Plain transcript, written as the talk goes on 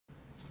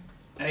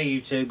Hey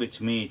YouTube,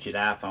 it's me, it's your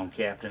iPhone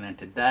Captain, and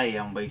today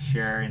I'm going to be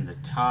sharing the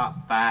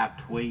top 5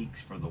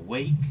 tweaks for the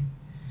week.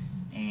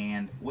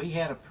 And we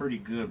had a pretty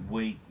good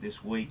week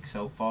this week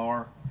so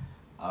far.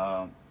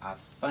 I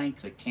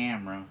think the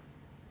camera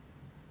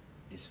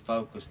is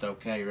focused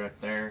okay right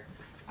there.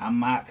 I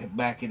might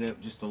back it up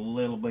just a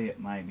little bit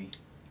maybe,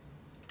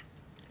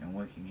 and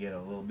we can get a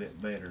little bit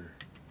better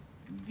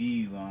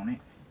view on it.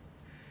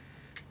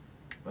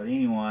 But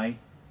anyway,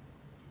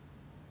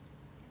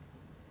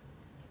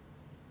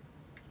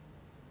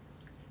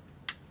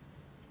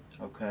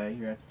 okay,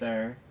 right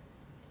there.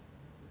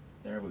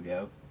 There we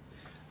go.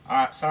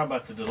 Alright, sorry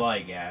about the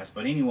delay, guys.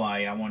 But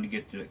anyway, I wanted to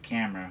get to the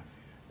camera.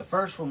 The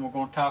first one we're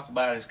going to talk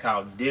about is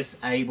called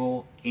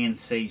Disable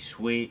NC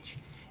Switch.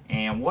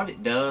 And what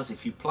it does,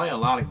 if you play a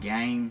lot of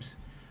games,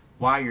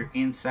 while you're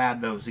inside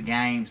those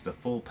games, the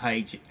full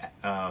page,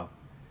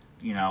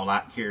 you know,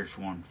 like here's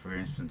one, for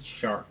instance,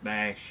 Shark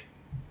Dash.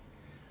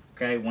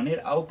 Okay, when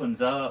it opens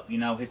up, you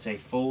know, it's a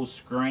full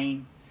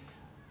screen.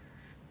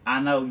 I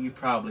know you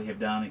probably have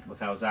done it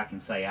because I can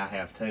say I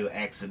have too,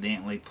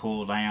 accidentally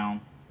pull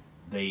down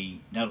the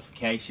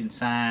notification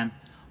sign.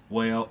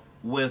 Well,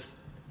 with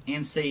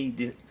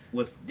Disable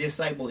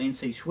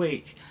NC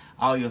Switch,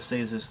 all you'll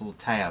see is this little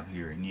tab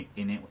here, and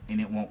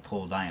it won't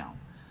pull down.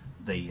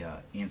 The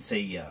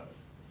NC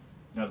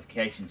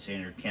notification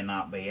center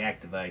cannot be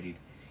activated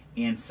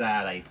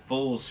inside a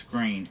full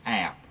screen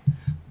app,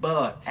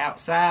 but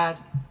outside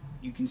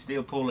you can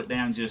still pull it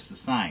down just the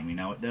same. You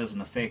know, it doesn't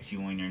affect you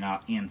when you're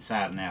not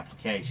inside an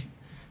application.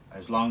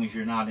 As long as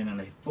you're not in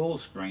a full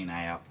screen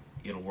app,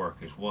 it'll work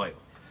as well.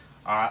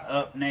 Alright,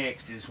 up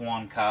next is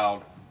one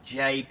called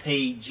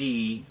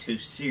JPG to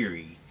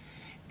Siri.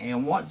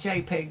 And what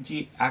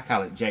JPG, I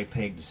call it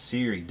JPEG to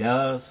Siri,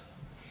 does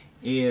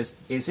is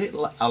it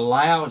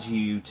allows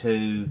you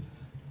to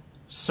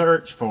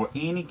search for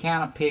any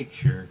kind of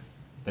picture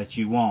that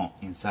you want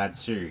inside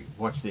Siri.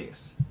 Watch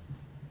this.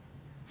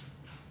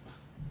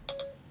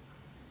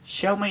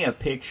 Show me a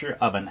picture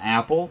of an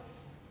apple.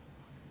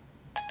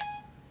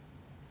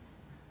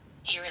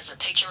 Here is a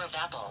picture of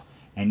apple.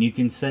 And you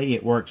can see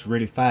it works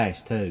really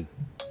fast too.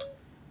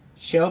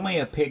 Show me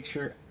a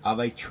picture of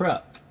a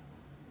truck.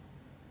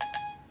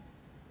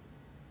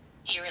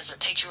 Here is a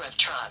picture of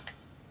truck.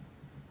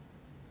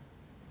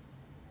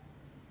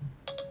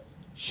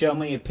 Show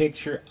me a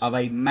picture of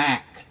a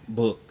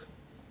MacBook.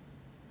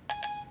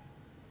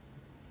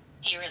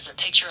 Here is a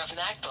picture of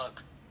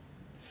MacBook.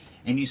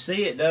 And you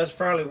see it does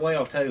fairly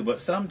well too, but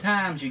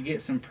sometimes you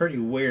get some pretty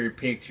weird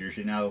pictures.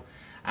 You know,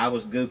 I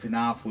was goofing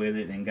off with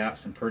it and got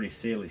some pretty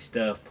silly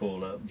stuff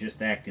pulled up,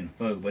 just acting a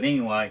fool. But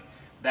anyway,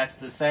 that's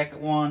the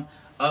second one.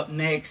 Up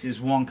next is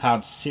one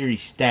called Siri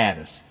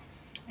Status.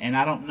 And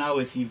I don't know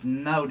if you've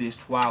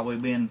noticed while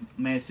we've been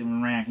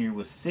messing around here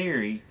with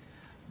Siri,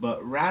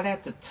 but right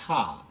at the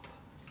top,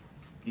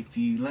 if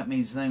you let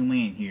me zoom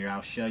in here,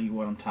 I'll show you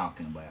what I'm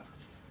talking about.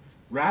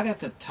 Right at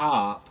the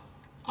top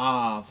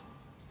of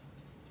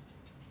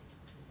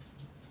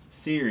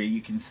Siri,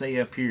 you can see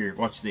up here,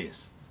 watch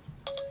this.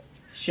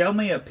 Show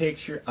me a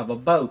picture of a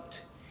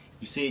boat.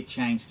 You see it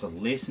change to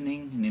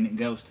listening, and then it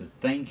goes to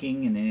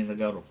thinking, and then it'll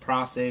go to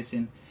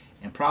processing,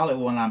 and probably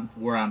when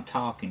where I'm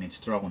talking, it's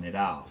throwing it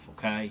off,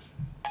 okay?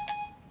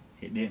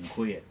 It didn't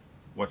quit.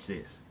 Watch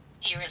this.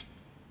 Here is.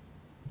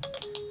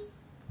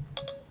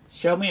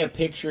 Show me a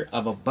picture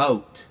of a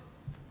boat.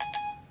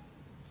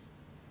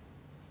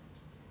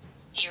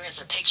 Here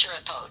is a picture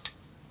of boat.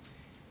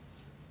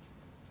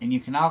 And you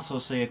can also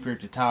see up here at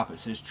the top it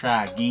says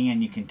try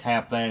again. You can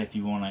tap that if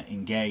you want to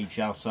engage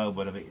also,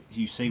 but if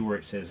you see where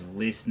it says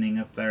listening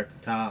up there at the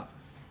top.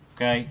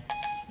 Okay?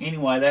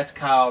 Anyway, that's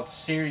called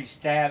Siri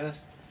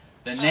Status.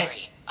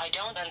 Sorry, I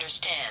don't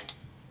understand.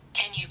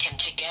 Can you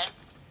again?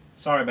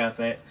 Sorry about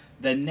that.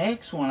 The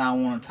next one I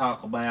want to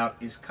talk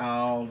about is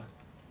called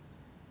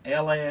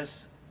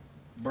LSBright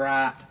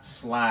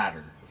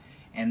Slider.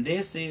 And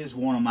this is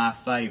one of my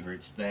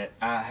favorites that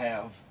I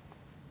have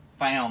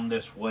found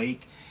this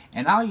week.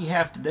 And all you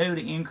have to do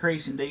to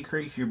increase and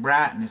decrease your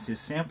brightness is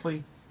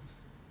simply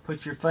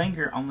put your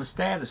finger on the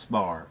status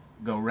bar.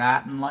 Go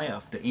right and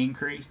left to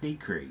increase,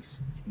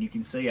 decrease. And you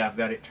can see I've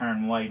got it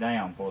turned way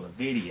down for the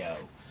video.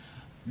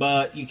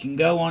 But you can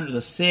go under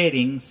the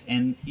settings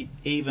and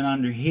even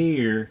under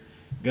here,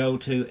 go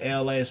to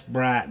LS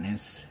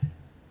brightness.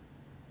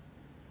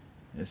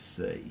 Let's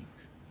see.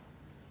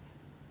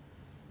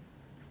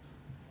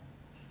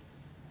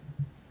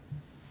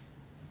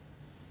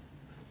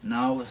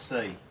 No, let's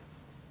see.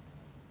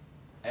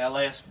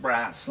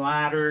 LSBright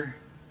Slider.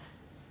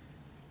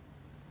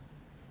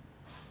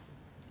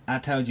 I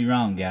told you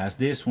wrong, guys.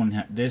 This one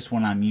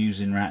I'm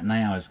using right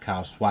now is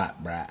called Swipe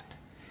Bright.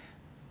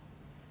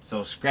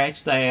 So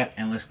scratch that,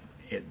 and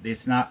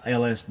it's not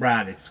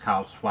LSBright. It's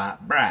called Swipe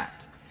Bright,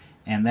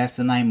 and that's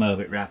the name of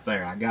it right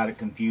there. I got it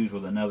confused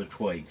with another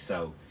tweak,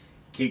 so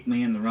kick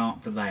me in the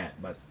rump for that.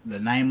 But the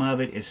name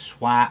of it is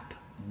Swipe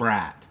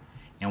Bright,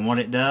 and what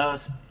it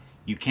does,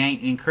 you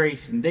can't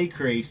increase and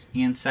decrease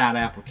inside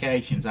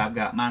applications. I've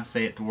got mine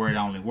set to where it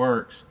only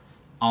works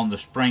on the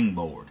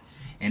springboard.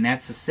 And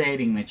that's a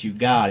setting that you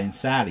got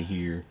inside of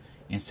here,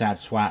 inside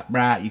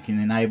ShowMeAPicture. You can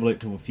enable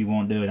it to if you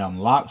want to do it on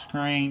the lock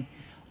screen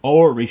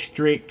or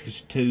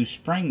restrict to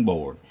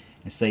springboard.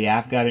 And see,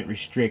 I've got it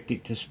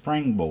restricted to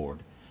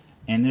springboard.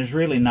 And there's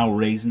really no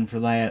reason for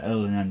that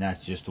other than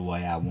that's just the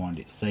way I wanted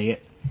it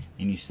set.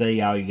 And you see,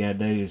 all you got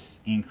to do is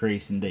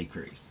increase and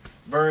decrease.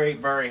 Very,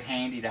 very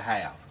handy to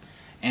have.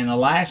 And the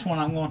last one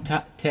I'm going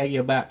to tell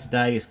you about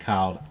today is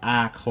called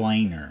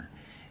ICleaner.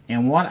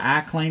 And what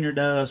ICleaner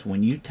does,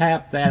 when you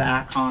tap that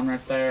icon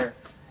right there,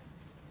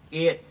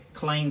 it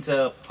cleans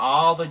up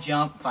all the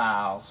junk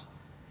files,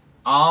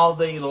 all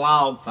the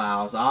log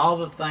files, all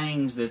the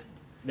things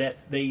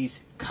that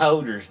these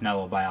coders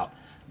know about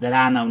that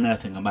I know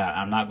nothing about.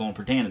 I'm not going to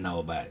pretend to know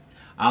about it.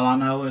 All I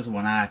know is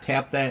when I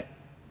tap that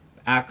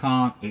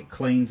icon, it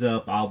cleans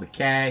up all the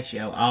cache,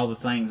 all the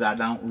things I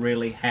don't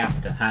really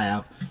have to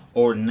have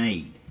or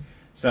need.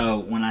 So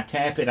when I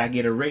tap it, I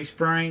get a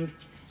respring,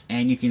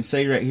 and you can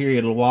see right here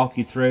it'll walk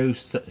you through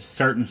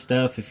certain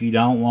stuff. If you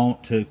don't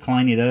want to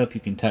clean it up,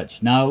 you can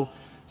touch no.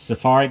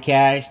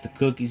 SafariCash, the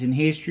cookies and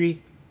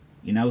history,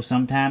 you know,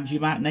 sometimes you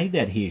might need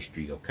that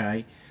history,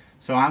 okay?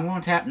 So I'm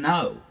going to tap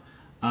no.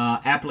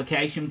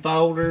 Application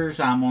folders,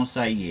 I'm going to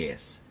say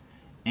yes.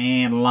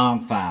 And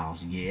log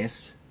files,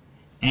 yes.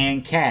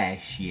 And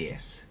cache,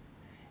 yes.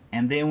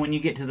 And then when you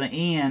get to the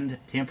end,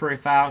 temporary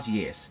files,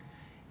 yes.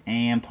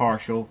 And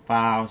partial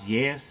files,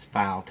 yes.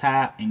 File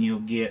type, and you'll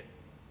get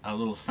a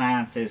little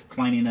sign that says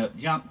cleaning up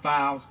junk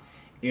files.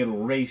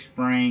 It'll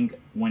respring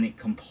when it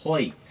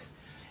completes.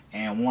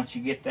 And once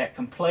you get that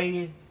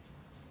completed,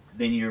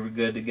 then you're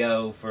good to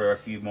go for a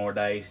few more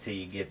days till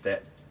you get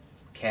that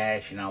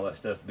cache and all that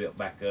stuff built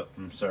back up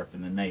from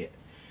surfing the net.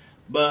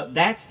 But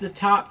that's the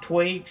top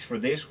tweaks for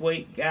this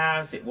week,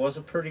 guys. It was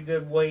a pretty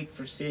good week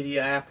for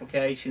Cydia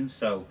applications,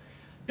 so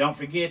don't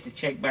forget to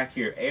check back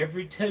here.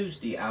 Every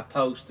Tuesday I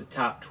post the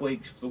top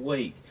tweaks for the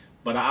week,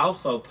 but I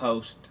also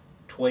post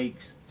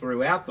tweaks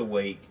throughout the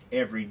week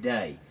every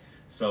day.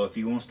 So if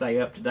you want to stay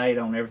up to date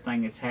on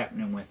everything that's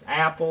happening with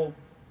Apple,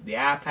 the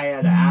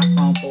iPad, the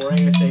iPhone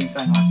 4S,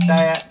 anything like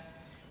that,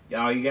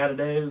 all you got to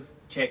do,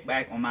 check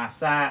back on my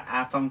site,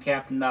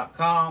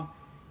 iPhoneCaptain.com,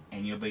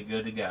 and you'll be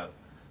good to go.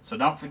 So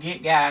don't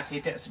forget, guys,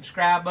 hit that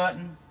subscribe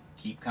button.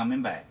 Keep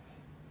coming back.